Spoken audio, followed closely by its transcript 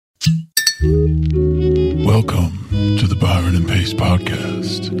Welcome to the Byron and Pace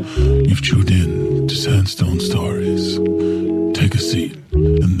podcast. You've tuned in to Sandstone Stories. Take a seat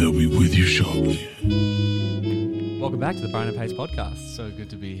and they'll be with you shortly. Welcome back to the Byron and Pace podcast. So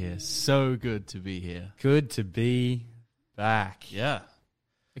good to be here. So good to be here. Good to be back. Yeah.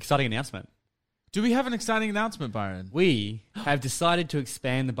 Exciting announcement. Do we have an exciting announcement, Byron? We have decided to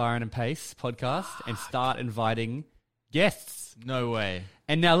expand the Byron and Pace podcast and start inviting guests. No way.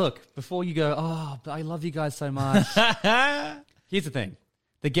 And now look, before you go, oh, but I love you guys so much. Here's the thing.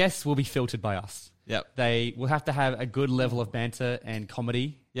 The guests will be filtered by us. Yep. They will have to have a good level of banter and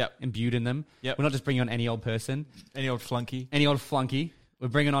comedy imbued in them. Yep. We're not just bringing on any old person. Any old flunky. Any old flunky. We're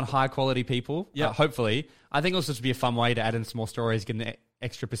bringing on high quality people. Yep. Hopefully. I think it'll just be a fun way to add in some more stories, get an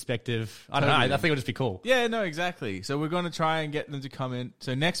extra perspective. I don't know. I think it'll just be cool. Yeah, no, exactly. So we're going to try and get them to come in.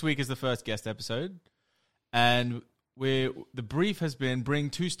 So next week is the first guest episode. And the brief has been bring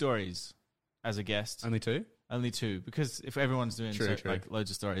 2 stories as a guest. Only 2? Only 2. Because if everyone's doing True. like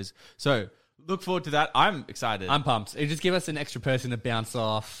loads of stories. So look forward to that. I'm excited. I'm pumped. It'll just give us an extra person to bounce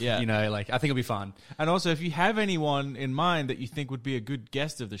off. Yeah. You know, like I think it'll be fun. And also, if you have anyone in mind that you think would be a good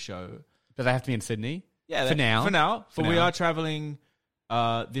guest of the show. But they have to be in Sydney? Yeah. For now. For we are traveling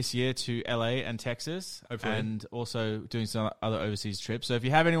this year to LA and Texas. Hopefully. And also doing some other overseas trips. So if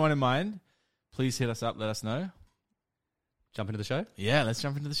you have anyone in mind, please hit us up. Let us know. Jump into the show? Yeah, let's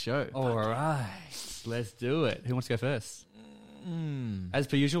jump into the show. All right. Let's do it. Who wants to go first? As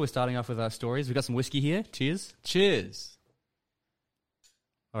per usual, we're starting off with our stories. We've got some whiskey here. Cheers. Cheers.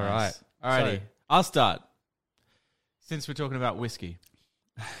 All right. Alrighty. So, I'll start. Since we're talking about whiskey.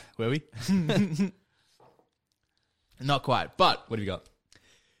 were we? Not quite. But What have you got?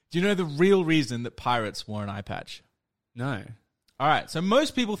 do you know the real reason that pirates wore an eye patch? No. All right. So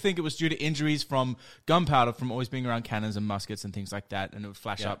most people think it was due to injuries from gunpowder from always being around cannons and muskets and things like that, and it would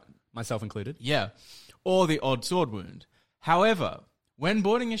flash up. Myself included. Yeah. Or the odd sword wound. However, when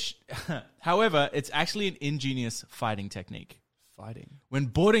boarding however, it's actually an ingenious fighting technique. Fighting. When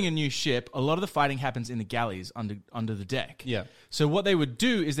boarding a new ship, a lot of the fighting happens in the galleys under the deck. Yeah. So what they would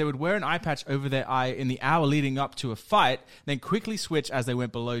do is they would wear an eye patch over their eye in the hour leading up to a fight, then quickly switch as they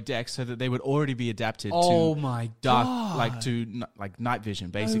went below deck so that they would already be adapted Oh to my dark, God. like night vision,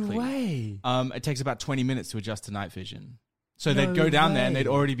 basically. No way. It takes about 20 minutes to adjust to night vision. So No they'd go down there and way. they'd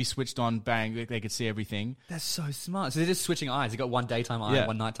already be switched on, bang, they could see everything. That's so smart. So they're just switching eyes. You got one daytime eye,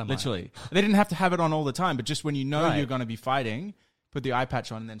 one nighttime eye. literally. They didn't have to have it on all the time, but just when you know Right. you're going to be fighting, put the eye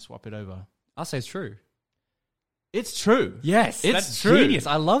patch on and then swap it over. I'll say it's true. It's true. Yes, It's that's true. genius.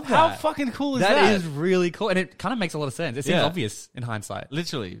 I love that. How fucking cool is that? That is really cool. And it kind of makes a lot of sense. It seems Yeah. obvious in hindsight.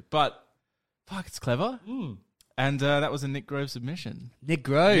 Literally. But, fuck, it's clever. And that was a Nick Grove submission. Nick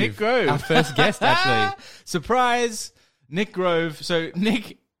Grove. Nick Grove. Our first guest, actually. Surprise! Nick Grove. So,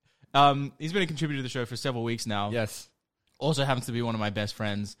 Nick, he's been a contributor to the show for several weeks now. Yes. Also happens to be one of my best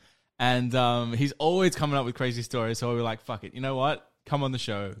friends. And he's always coming up with crazy stories. So we're like, fuck it. You know what? Come on the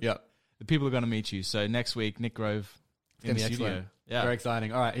show. Yep. The people are going to meet you. So next week, Nick Grove in the studio. Excellent. Yeah. Very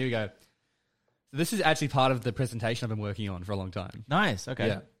exciting. All right, here we go. So this is actually part of the presentation I've been working on for a long time. Nice. Okay.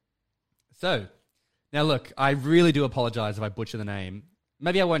 Yeah. So, now look, I really do apologize if I butcher the name.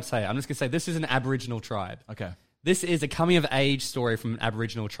 Maybe I won't say it. I'm just going to say this is an Aboriginal tribe. Okay. This is a coming-of-age story from an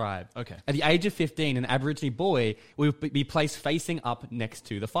Aboriginal tribe. Okay. At the age of 15, an Aborigine boy will be placed facing up next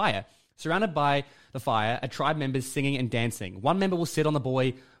to the fire. Surrounded by the fire are tribe members singing and dancing. One member will sit on the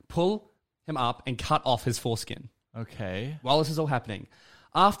boy, pull him up, and cut off his foreskin. Okay. While this is all happening.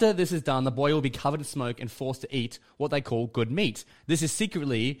 After this is done, the boy will be covered in smoke and forced to eat what they call good meat. This is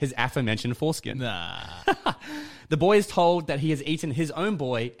secretly his aforementioned foreskin. Nah. The boy is told that he has eaten his own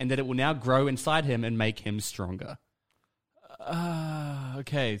boy and that it will now grow inside him and make him stronger.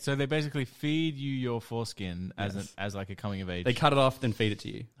 Okay. So they basically feed you your foreskin as like a coming of age. They cut it off, then feed it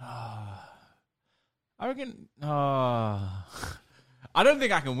to you. I reckon. I don't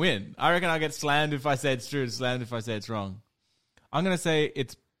think I can win. I reckon I get slammed if I say it's true and slammed if I say it's wrong. I'm going to say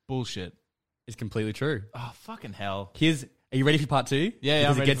it's bullshit. It's completely true. Oh, fucking hell. Are you ready for part 2? Yeah,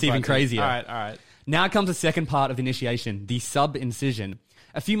 Because it gets even crazier. All right. Now comes the second part of the initiation, the sub-incision.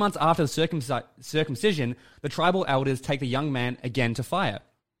 A few months after the circumcision, the tribal elders take the young man again to fire.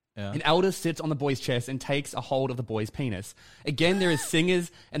 Yeah. An elder sits on the boy's chest and takes a hold of the boy's penis. Again, there is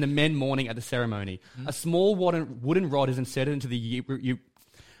singers and the men mourning at the ceremony. A small wooden rod is inserted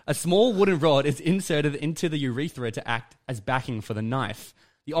into the urethra to act as backing for the knife.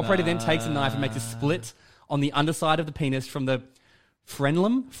 The operator then takes a knife and makes a split on the underside of the penis from the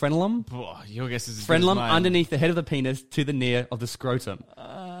frenulum Oh, your guess is as good as mine. underneath the head of the penis to the near of the scrotum.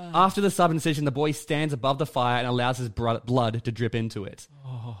 After the sub-incision, the boy stands above the fire and allows his blood to drip into it.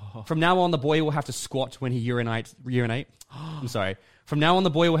 From now on, the boy will have to squat when he urinate. I'm sorry. From now on, the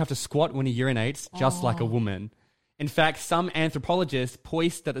boy will have to squat when he urinates, just like a woman. In fact, some anthropologists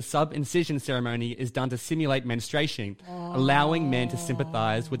point that the sub-incision ceremony is done to simulate menstruation, allowing men to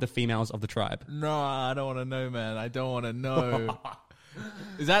sympathize with the females of the tribe. No, I don't want to know, man. I don't want to know.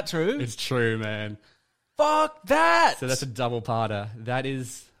 Is that true? It's true, man. Fuck that! So that's a double parter. That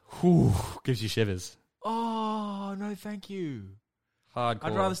is, gives you shivers. Oh, no, thank you. Hardcore.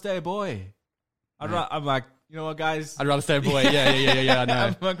 I'd rather stay a boy. I'm like, you know what, guys? I'd rather stay a boy. Yeah, I know.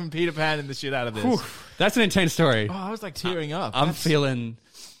 I'm fucking Peter Pan in the shit out of this. That's an intense story. Oh, I was like tearing up. I'm feeling...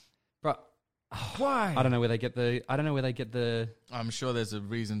 Bro, why? I don't know where they get the... I'm sure there's a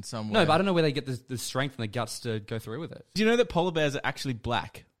reason somewhere. No, but I don't know where they get the strength and the guts to go through with it. Do you know that polar bears are actually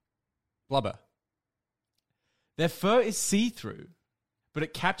black? Blubber. Their fur is see-through, but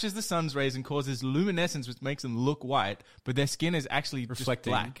it captures the sun's rays and causes luminescence, which makes them look white, but their skin is actually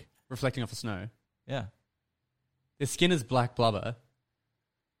Reflecting. just black. Reflecting off the snow. Yeah. Their skin is black blubber,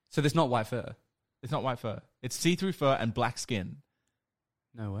 so there's not white fur. It's not white fur. It's see-through fur and black skin.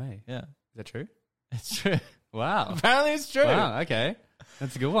 No way. Yeah. Is that true? It's true. Wow. Apparently it's true. Wow, okay.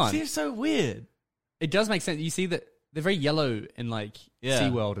 That's a good one. Seems so weird. It does make sense. You see that they're very yellow in like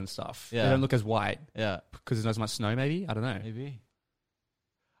SeaWorld and stuff. Yeah. They don't look as white. Yeah. Because there's not as much snow, maybe? I don't know. Maybe.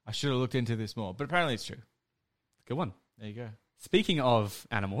 I should have looked into this more, but apparently it's true. Good one. There you go. Speaking of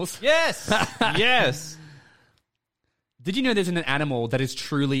animals. Yes! Yes! Did you know there's an animal that is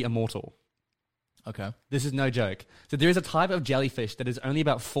truly immortal? Okay. This is no joke. So there is a type of jellyfish that is only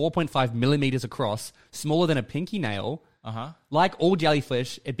about 4.5 millimeters across, smaller than a pinky nail. Uh-huh. Like all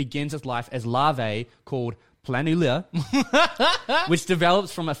jellyfish, it begins its life as larvae called planula, which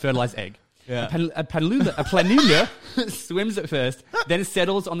develops from a fertilized egg. Yeah. A planula swims at first, then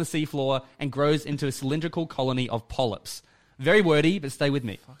settles on the seafloor and grows into a cylindrical colony of polyps. Very wordy, but stay with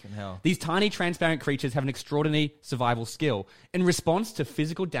me. Fucking hell. These tiny transparent creatures have an extraordinary survival skill. In response to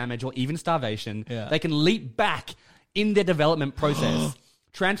physical damage or even starvation, they can leap back in their development process,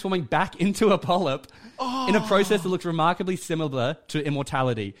 transforming back into a polyp in a process that looks remarkably similar to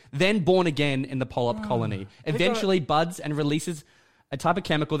immortality, then born again in the polyp colony. Eventually buds and releases a type of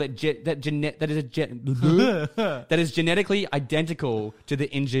chemical that is genetically identical to the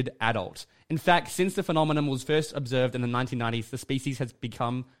injured adult. In fact, since the phenomenon was first observed in the 1990s, the species has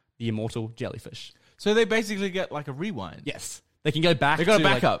become the immortal jellyfish. So they basically get like a rewind. Yes. They can go back. They got to a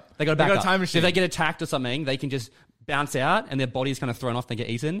backup. They got a They got a backup. time machine. If they get attacked or something, they can just bounce out and their body's kind of thrown off, they get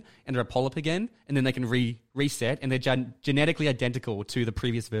eaten, and they're a polyp again, and then they can reset, and they're genetically identical to the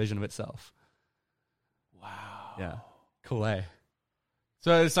previous version of itself. Wow. Yeah. Cool, eh?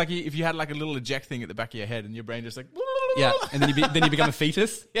 So it's like if you had like a little eject thing at the back of your head and your brain just like... Yeah, and then you become a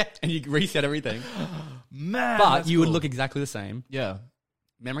fetus, and you reset everything. Man, But you would look exactly the same. Yeah.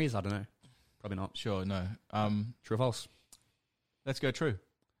 Memories, I don't know. Probably not. Sure, no. True or false? Let's go true.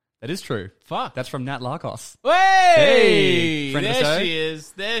 That is true. Fuck. That's from Nat Larkos. Hey! Friend of the There show. she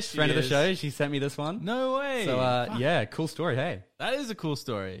is. There she Friend is. of the show. She sent me this one. No way. So, Fuck. yeah, cool story, hey. That is a cool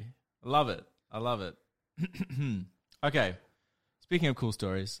story. I love it. I love it. Okay. Speaking of cool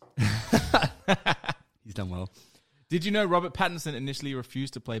stories. He's done well. Did you know Robert Pattinson initially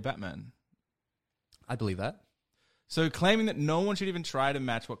refused to play Batman? I believe that. So claiming that no one should even try to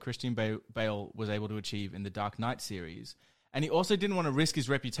match what Christian Bale was able to achieve in the Dark Knight series. And he also didn't want to risk his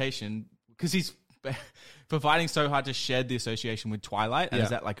reputation because he's providing so hard to shed the association with Twilight and is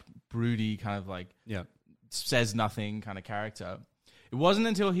that like broody kind of like says nothing kind of character. It wasn't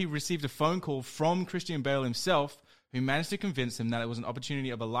until he received a phone call from Christian Bale himself who managed to convince him that it was an opportunity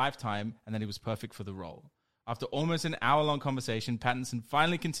of a lifetime and that he was perfect for the role. After almost an hour-long conversation, Pattinson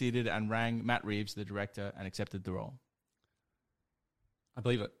finally conceded and rang Matt Reeves, the director, and accepted the role. I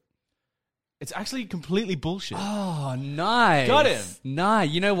believe it. It's actually completely bullshit. Oh, nice. Got him. Nice.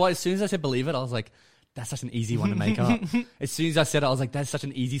 You know what? As soon as I said believe it, I was like, that's such an easy one to make up. As soon as I said it, I was like, that's such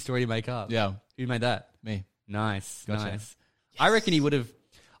an easy story to make up. Yeah. Who made that? Me. Nice. Gotcha. Nice. Yes. I reckon he would have...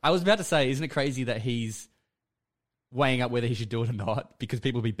 I was about to say, isn't it crazy that he's weighing up whether he should do it or not? Because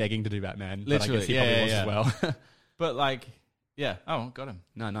people will be begging to do Batman. Literally. But I guess he probably was as well. But like, yeah. Oh, got him.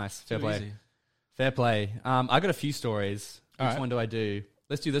 No, nice. Fair Too play. easy. Fair play. I got a few stories. Which one do I do?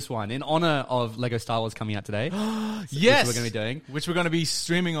 Let's do this one. In honor of Lego Star Wars coming out today. Yes. Which we're going to be doing. Which we're going to be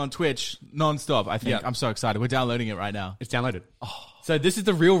streaming on Twitch non-stop, I think. Yeah. I'm so excited. We're downloading it right now. It's downloaded. Oh. So this is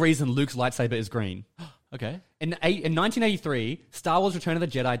the real reason Luke's lightsaber is green. Okay. In 1983, Star Wars Return of the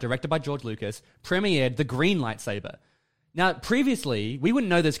Jedi, directed by George Lucas, premiered the green lightsaber. Now, previously, we wouldn't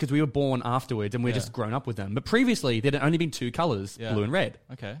know this because we were born afterwards and we're just grown up with them. But previously, there had only been two colors, blue and red.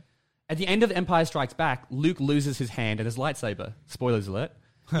 Okay. At the end of Empire Strikes Back, Luke loses his hand and his lightsaber. Spoilers alert.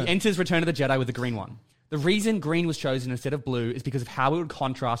 He enters Return of the Jedi with the green one. The reason green was chosen instead of blue is because of how it would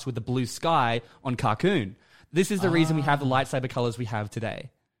contrast with the blue sky on Carcoon. This is the reason we have the lightsaber colors we have today.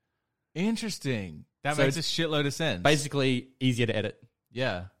 Interesting. That So makes a shitload of sense. Basically, easier to edit.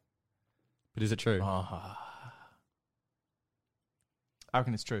 Yeah. But is it true? I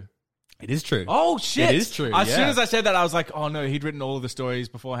reckon it's true. It is true. Oh, shit. It is true, As soon yeah. as I said that, I was like, oh, no, he'd written all of the stories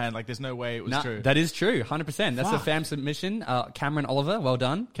beforehand. Like, there's no way it was No, true. that is true, 100%. That's a Fuck. fan submission. Cameron Oliver, well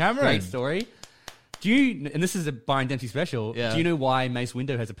done. Cameron. Great story. Do you, and this is a Brian Dempsey special, Yeah. do you know why Mace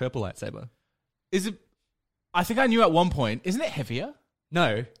Windu has a purple lightsaber? Is it... I think I knew at one point. Isn't it heavier?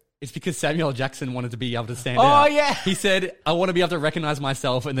 No, it's because Samuel L. Jackson wanted to be able to stand Oh, out. yeah. He said, I want to be able to recognize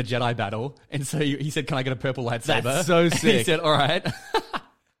myself in the Jedi battle. And so he said, can I get a purple lightsaber? That's so And he sick. said, all right.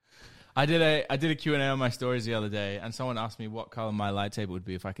 I did a Q&A on my stories the other day, and someone asked me what color my lightsaber would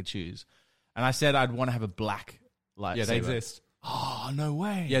be if I could choose. And I said I'd want to have a black lightsaber. Yeah, they exist. Oh, no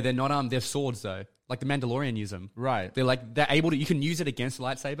way. Yeah, they're not, they're swords though. Like the Mandalorian use them. Right. They're able to, you can use it against a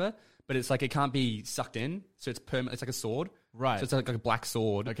lightsaber, but it's like it can't be sucked in. So it's permanent. It's like a sword. Right. So it's like a black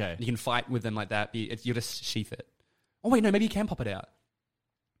sword. Okay. You can fight with them like that. You just sheath it. Oh wait, no, maybe you can pop it out.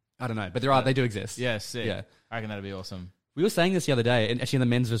 I don't know, but they do exist. Yeah, sick. Yeah. I reckon that'd be awesome. We were saying this the other day, and actually in the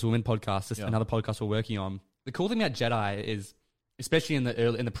Men's vs. Women podcast, this Yeah. another podcast we're working on. The cool thing about Jedi is, especially in the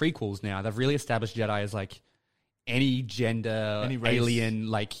prequels now, they've really established Jedi as like any gender, Any race. alien,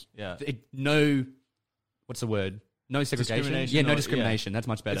 like Yeah. no, what's the word? No segregation. Discrimination Yeah, no or- discrimination. That's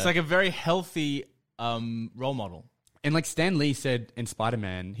much better. It's like a very healthy role model. And like Stan Lee said in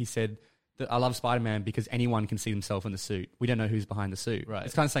Spider-Man, he said that I love Spider-Man because anyone can see himself in the suit. We don't know who's behind the suit. Right.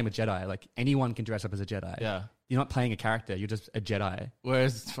 It's kind of the same with Jedi. Like anyone can dress up as a Jedi. Yeah. You're not playing a character. You're just a Jedi.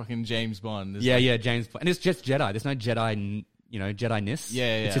 Whereas fucking James Bond is Yeah, like, yeah, James. And it's just Jedi. There's no Jedi, Jedi-ness. Yeah,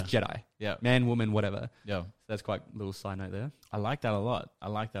 yeah, It's yeah. just Jedi. Yeah. Man, woman, whatever. Yeah. So that's quite a little side note there. I like that a lot.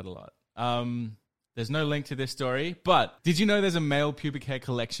 There's no link to this story, but did you know there's a male pubic hair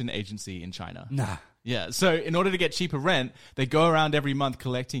collection agency in China? Nah. Yeah, so in order to get cheaper rent, they go around every month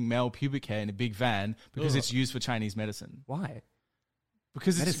collecting male pubic hair in a big van because Ugh. it's used for Chinese medicine. Why?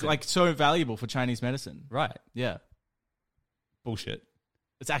 Because it's Medicine. like so valuable for Chinese medicine. Right. Yeah. Bullshit.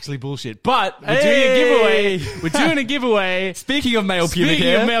 It's actually bullshit. But we're doing a giveaway. We're doing a giveaway. Speaking of male pubic Speaking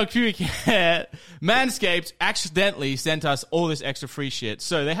hair. of male pubic hair, Manscaped accidentally sent us all this extra free shit.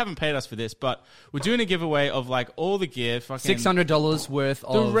 So they haven't paid us for this, but we're doing a giveaway of like all the gear. Fucking $600 worth the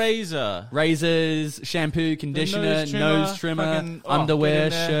of razor. razors, shampoo, conditioner, nose trimmer, fucking- get underwear, in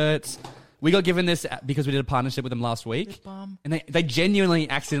there. shirts. We got given this because we did a partnership with them last week. balm. And they genuinely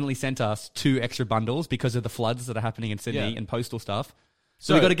accidentally sent us 2 extra bundles because of the floods that are happening in Sydney Yeah. and postal stuff.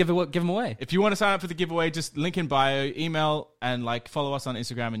 So So- we got to give them away. If you want to sign up for the giveaway, just link in bio, email, and like follow us on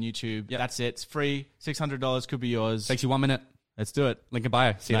Instagram and YouTube. Yep. That's it. It's free. $600 could be yours. Takes you 1 minute. Let's do it. Link in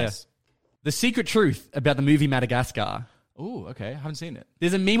bio. See you Nice. there. The secret truth about the movie Madagascar. Oh, okay. I haven't seen it.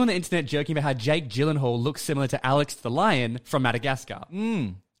 There's a meme on the internet joking about how Jake Gyllenhaal looks similar to Alex the Lion from Madagascar.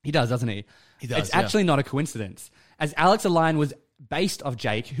 He does, doesn't he? He does, It's yeah. actually not a coincidence, as Alex the Lion was based off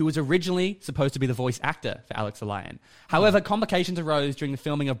Jake, who was originally supposed to be the voice actor for Alex the Lion. However, complications arose during the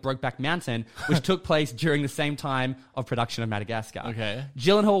filming of Brokeback Mountain, which took place during the same time of production of Madagascar. Okay.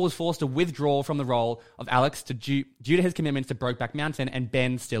 Gyllenhaal was forced to withdraw from the role of Alex due to his commitments to Brokeback Mountain, and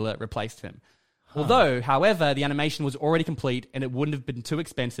Ben Stiller replaced him. Although, however, the animation was already complete and it wouldn't have been too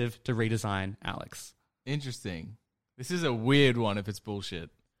expensive to redesign Alex. Interesting. This is a weird one if it's bullshit.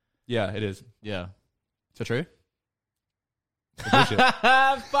 Yeah, it is. Yeah. Is that true?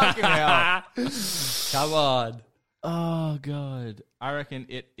 Fucking hell. Come on. Oh, God. I reckon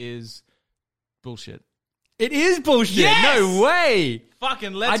it is bullshit. It is bullshit. Yes! No way.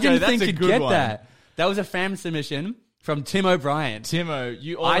 Fucking let's I go. didn't That's think a you'd good get one. that. That was a fan submission from Tim O'Brien. Timo,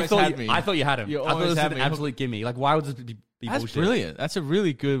 you I always thought had you, me. I thought you had him. You I thought always this was had an me. absolute gimme. Like, why would this be That's bullshit? brilliant. That's a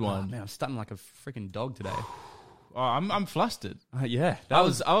really good Oh, one. man, I'm starting like a freaking dog today. Oh, I'm flustered. Yeah. I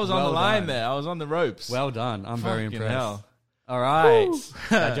was on well the line done. there. I was on the ropes. Well done. I'm very Fucking impressed. hell. All right. Woo.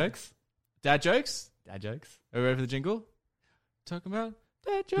 Dad jokes? Dad jokes? Dad jokes? Are we ready for the jingle? Talking about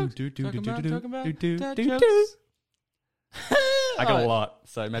dad jokes. Talking about dad do. jokes. I got a lot,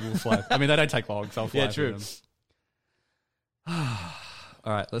 so maybe we'll flow. I mean, they don't take long, so I'll fly Yeah, through true. them.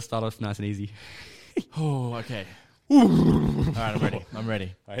 All right, let's start off nice and easy. Oh, okay. All right, I'm ready.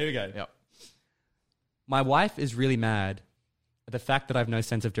 All right, here we go. Yep. My wife is really mad at the fact that I have no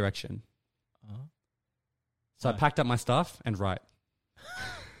sense of direction. So I Why? packed up my stuff and right.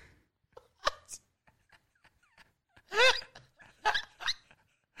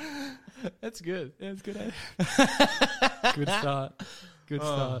 That's good. Yeah, it's good. Good start. Good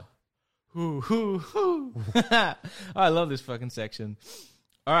start. Hoo, hoo, hoo. I love this fucking section.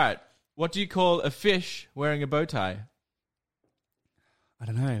 All right. What do you call a fish wearing a bow tie? I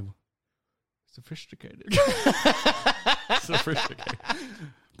don't know. Sophisticated. Sophisticated.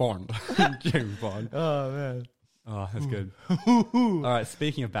 Bond. James Bond. Oh, man. Oh, that's good. All right,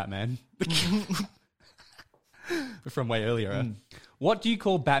 speaking of Batman. From way earlier. What do you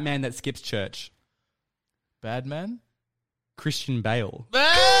call Batman that skips church? Bad man? Christian Bale.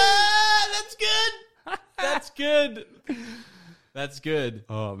 That's good. That's good. That's good.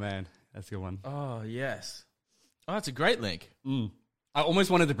 Oh, man. That's a good one. Oh, yes. Oh, that's a great link. I almost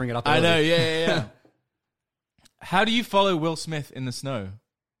wanted to bring it up I earlier. know, yeah. How do you follow Will Smith in the snow?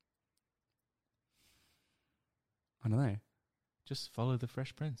 I don't know. Just follow the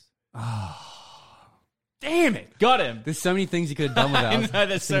Fresh Prince. Damn it. Got him. There's so many things you could have done without. I know,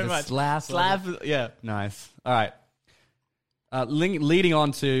 there's so much. Slap. Yeah. Nice. All right. Leading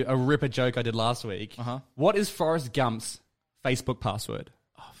on to a ripper joke I did last week. What is Forrest Gump's Facebook password?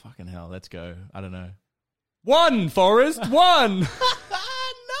 Oh, fucking hell. Let's go. I don't know. 1, Forrest, 1.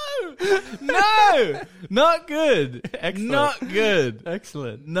 No. Not good. Excellent. Not good.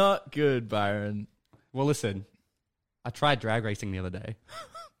 Excellent. Not good, Byron. Well, listen. I tried drag racing the other day.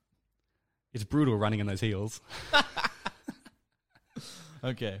 It's brutal running in those heels.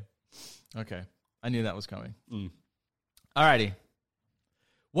 Okay. I knew that was coming. Alrighty.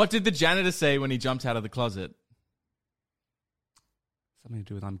 What did the janitor say when he jumped out of the closet? Something to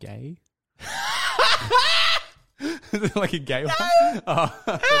do with I'm gay? Is it like a gay one? Oh.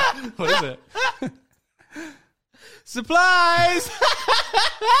 What is it? Supplies!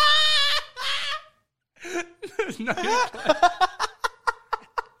 There's no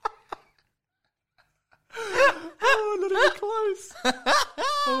Oh, not even close.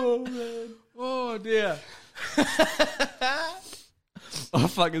 Oh, man. Oh, dear. Oh,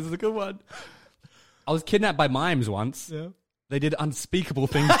 fuck, this is a good one. I was kidnapped by mimes once. Yeah. They did unspeakable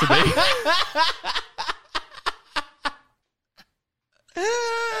things to me.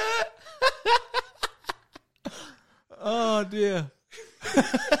 Oh, dear.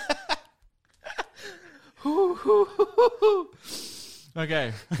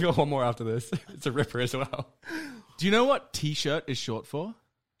 Okay. I got one more after this. It's a ripper as well. Do you know what T-shirt is short for?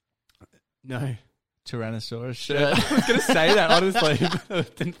 No. Tyrannosaurus shirt. I was going to say that, honestly.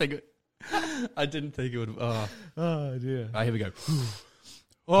 I didn't think it would. Oh, dear. All right, here we go.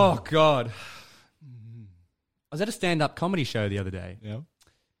 Oh, God. I was at a stand-up comedy show the other day. Yeah.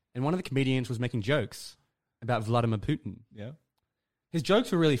 And one of the comedians was making jokes about Vladimir Putin. Yeah. His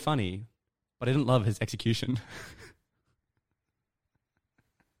jokes were really funny, but I didn't love his execution.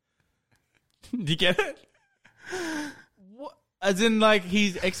 Do you get it? What? As in, like,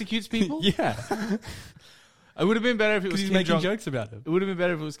 he executes people? Yeah. It would have been better if it was He's Kim making Jong. jokes about him. It would have been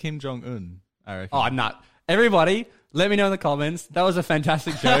better if it was Kim Jong Un. I reckon. Oh, I'm not. Everybody, let me know in the comments. That was a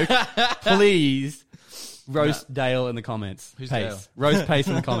fantastic joke. Please roast Dale in the comments. Who's Pace. Dale? Roast Pace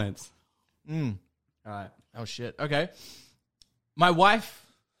in the comments. Mm. All right. Oh, shit. Okay. My wife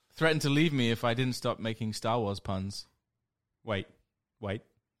threatened to leave me if I didn't stop making Star Wars puns. Wait. I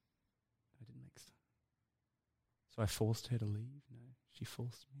didn't make stuff. So I forced her to leave? No, she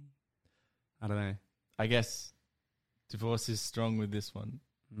forced me. I don't know. I guess divorce is strong with this one.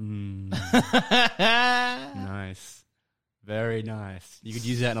 Nice. Very nice. You could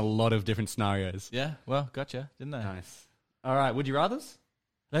use that in a lot of different scenarios. Yeah, well, gotcha, didn't I? Nice. All right, would you rathers?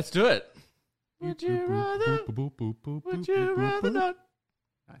 Let's do it. Would you rather? Would you rather not?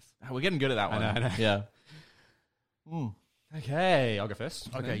 Nice. Oh, we're getting good at that one. I know. Yeah. Okay, I'll go first.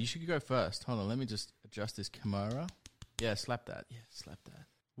 Okay, you should go first. Hold on, let me just adjust this camera. Yeah, slap that. Yeah, slap that.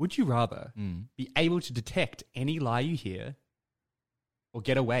 Would you rather be able to detect any lie you hear or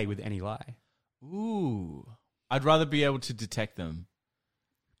get away with any lie? Ooh. I'd rather be able to detect them.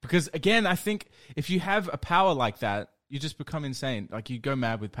 Because, again, I think if you have a power like that, you just become insane. Like, you go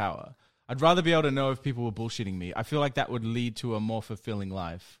mad with power. I'd rather be able to know if people were bullshitting me. I feel like that would lead to a more fulfilling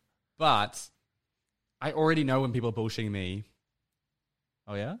life. But I already know when people are bullshitting me.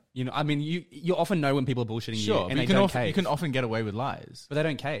 Oh, yeah? You know, I mean, you often know when people are bullshitting you, Sure, and they but don't cave. you can often get away with lies. But they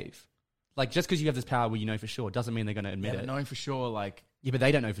don't cave. Like, just because you have this power where you know for sure doesn't mean they're going to admit Yeah, it. but knowing for sure, like... Yeah, but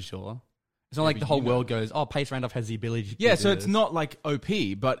they don't know for sure. It's not Yeah, like but the whole you know. world goes, oh, Pace Randolph has the ability to Yeah, do so it's this. not like OP,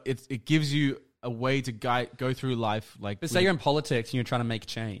 but it gives you a way to go through life. Like, But say you're in politics and you're trying to make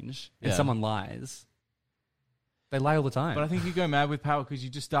change, and Yeah. someone lies. They lie all the time. But I think you go mad with power because you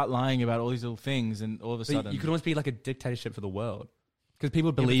just start lying about all these little things, and all of a But sudden you could almost be like a dictatorship for the world. Because people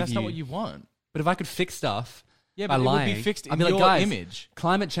Yeah, but believe that's you. not what you want. But if I could fix stuff Yeah, by but it lying, would be fixed in I'd be your like, guys, image.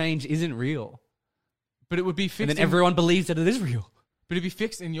 Climate change isn't real. But it would be fixed. And then everyone believes that it is real. But it'd be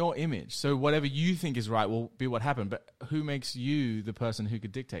fixed in your image. So whatever you think is right will be what happened. But who makes you the person who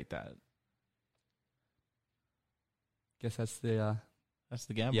could dictate that? Guess that's the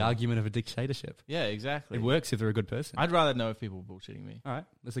gamble. the argument of a dictatorship. Yeah, exactly. It works if they're a good person. I'd rather know if people were bullshitting me. All right,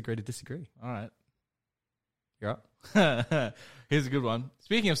 let's agree to disagree. All right. You're up. Here's a good one.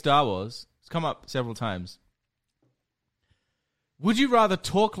 Speaking of Star Wars, it's come up several times. Would you rather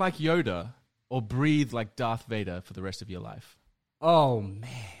talk like Yoda or breathe like Darth Vader for the rest of your life? Oh, man.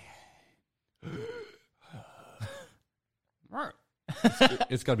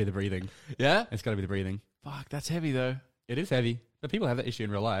 It's got to be the breathing. Yeah? It's got to be the breathing. Fuck, that's heavy though. It is heavy. But people have that issue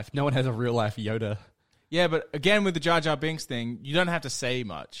in real life. No one has a real life Yoda. Yeah, but again, with the Jar Jar Binks thing, you don't have to say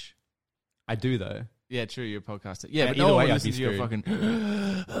much. I do, though. Yeah, true, you're a podcaster. Yeah, And but either no one way, I'd listens be to your screwed.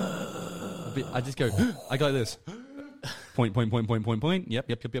 fucking... I just go, I go like this. Point. Yep.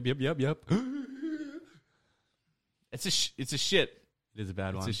 It's a shit. It is a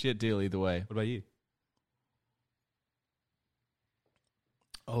bad It's one. a shit deal either way. What about you?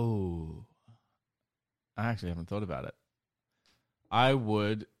 Oh. I actually haven't thought about it. I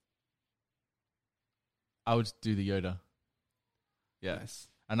would do the Yoda. Yeah. Nice.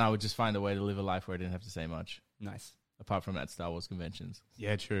 And I would just find a way to live a life where I didn't have to say much. Nice. Apart from at Star Wars conventions.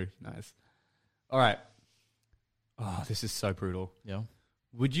 Yeah, true. Nice. All right. Oh, this is so brutal. Yeah.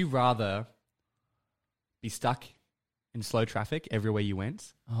 Would you rather be stuck in slow traffic everywhere you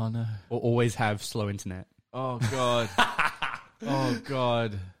went Oh, no. or always have slow internet? Oh, God. Oh,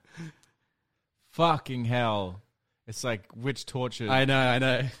 God. Fucking hell. It's like which torture. I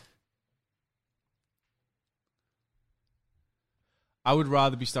know. I would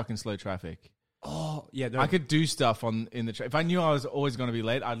rather be stuck in slow traffic. Oh, yeah. I could do stuff in the if I knew I was always going to be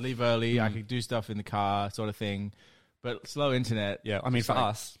late, I'd leave early. I could do stuff in the car, sort of thing. But slow internet, Yeah, I mean, it's for like,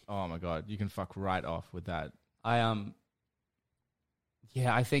 us, oh my God, you can fuck right off with that. I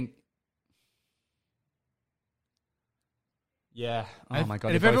think. Yeah. Oh my God.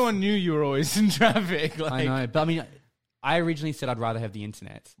 And if they're both- everyone knew you were always in traffic, like, I know, but I mean, I originally said I'd rather have the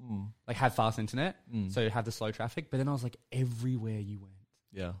internet, like have fast internet, so have the slow traffic. But then I was like, everywhere you went,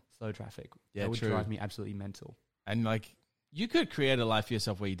 yeah, slow traffic. Yeah, that would true. drive me absolutely mental. and like you could create a life for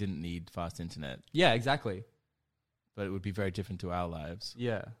yourself where you didn't need fast internet, Yeah, exactly. but it would be very different to our lives.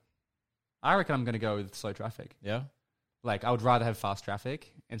 Yeah, I reckon I'm going to go with slow traffic. Yeah, Like, I would rather have fast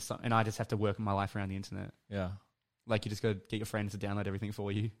traffic, and I just have to work my life around the internet. yeah, Like, you just got to get your friends to download everything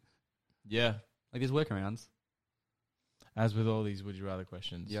for you. yeah. Like, there's workarounds. As with all these would you rather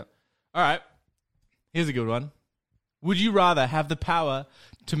questions. Yep. All right. Here's a good one. Would you rather have the power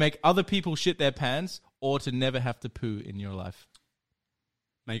to make other people shit their pants or to never have to poo in your life?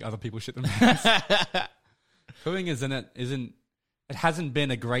 Make other people shit themselves. Pooing it hasn't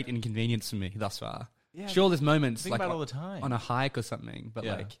been a great inconvenience for me thus far. Yeah, Sure, there's moments think like about it all the time. on a hike or something, but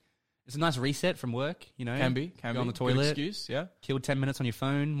Yeah. like it's a nice reset from work, you know? Can be. Go on the Good toilet, excuse, yeah. kill 10 minutes on your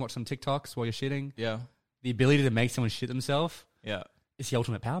phone, watch some TikToks while you're shitting. Yeah. The ability to make someone shit themselves Yeah. is the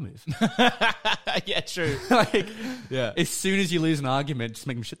ultimate power move. Yeah, true. Like, Yeah. as soon as you lose an argument, just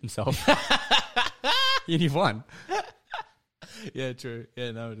make them shit themselves. You've won. Yeah, true.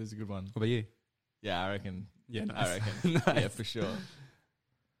 Yeah, no, it is a good one. What about you? Yeah, I reckon. Yeah, I reckon. Nice. Yeah, for sure.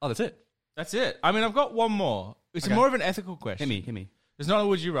 Oh, that's it. That's it. I mean, I've got one more. It's Okay. more of an ethical question. Hit me. It's not a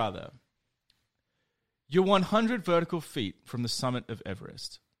would you rather. You're 100 vertical feet from the summit of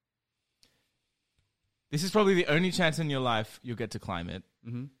Everest. This is probably the only chance in your life you'll get to climb it.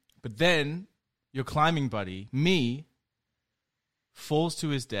 Mm-hmm. But then your climbing buddy, me, falls to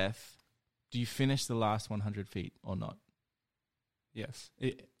his death. Do you finish the last 100 feet or not? Yes.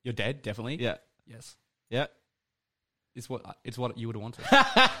 You're dead, definitely. Yeah. Yes. Yeah. It's what you would have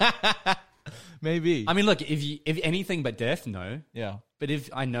wanted. Maybe. I mean, look, if anything but death, no. yeah. But if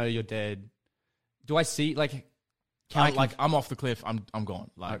I know you're dead, do I see like? I'm off the cliff. I'm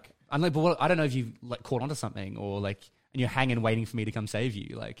gone. Like, I'm like, but I don't know if you've like caught onto something or like, and you're hanging, waiting for me to come save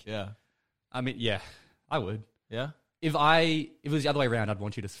you. Like, yeah. I mean, yeah, I would. Yeah. If it was the other way around, I'd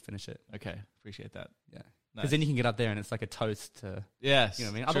want you to finish it. Okay. Appreciate that. Yeah, Nice. because then you can get up there and it's like a toast to, Yes. you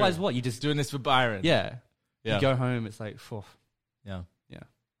know what I mean. true. Otherwise, what you just Doing this for Byron. yeah, Yeah. you go home. It's like, phew. Yeah. Yeah.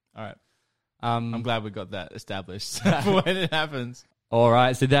 All right. I'm I'm glad we got that established for when it happens. All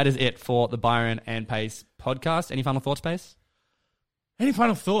right, so that is it for the Byron and Pace podcast. Any final thoughts, Pace? Any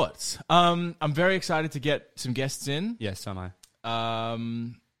final thoughts? I'm very excited to get some guests in. Yes, so am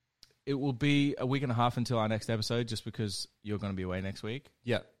I. It will be a week and a half until our next episode, just because you're going to be away next week.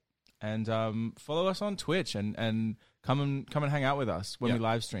 Yeah. And follow us on Twitch and come and hang out with us when Yeah. we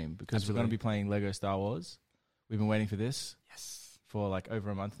live stream, because we're Absolutely. going to be playing Lego Star Wars. We've been waiting for this Yes. for like over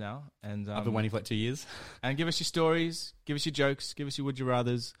a month now. And I've been waiting for like 2 years. And give us your stories, give us your jokes, give us your would you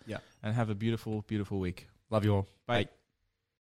rathers. Yeah. And have a beautiful, beautiful week. Love you all. Bye. Bye.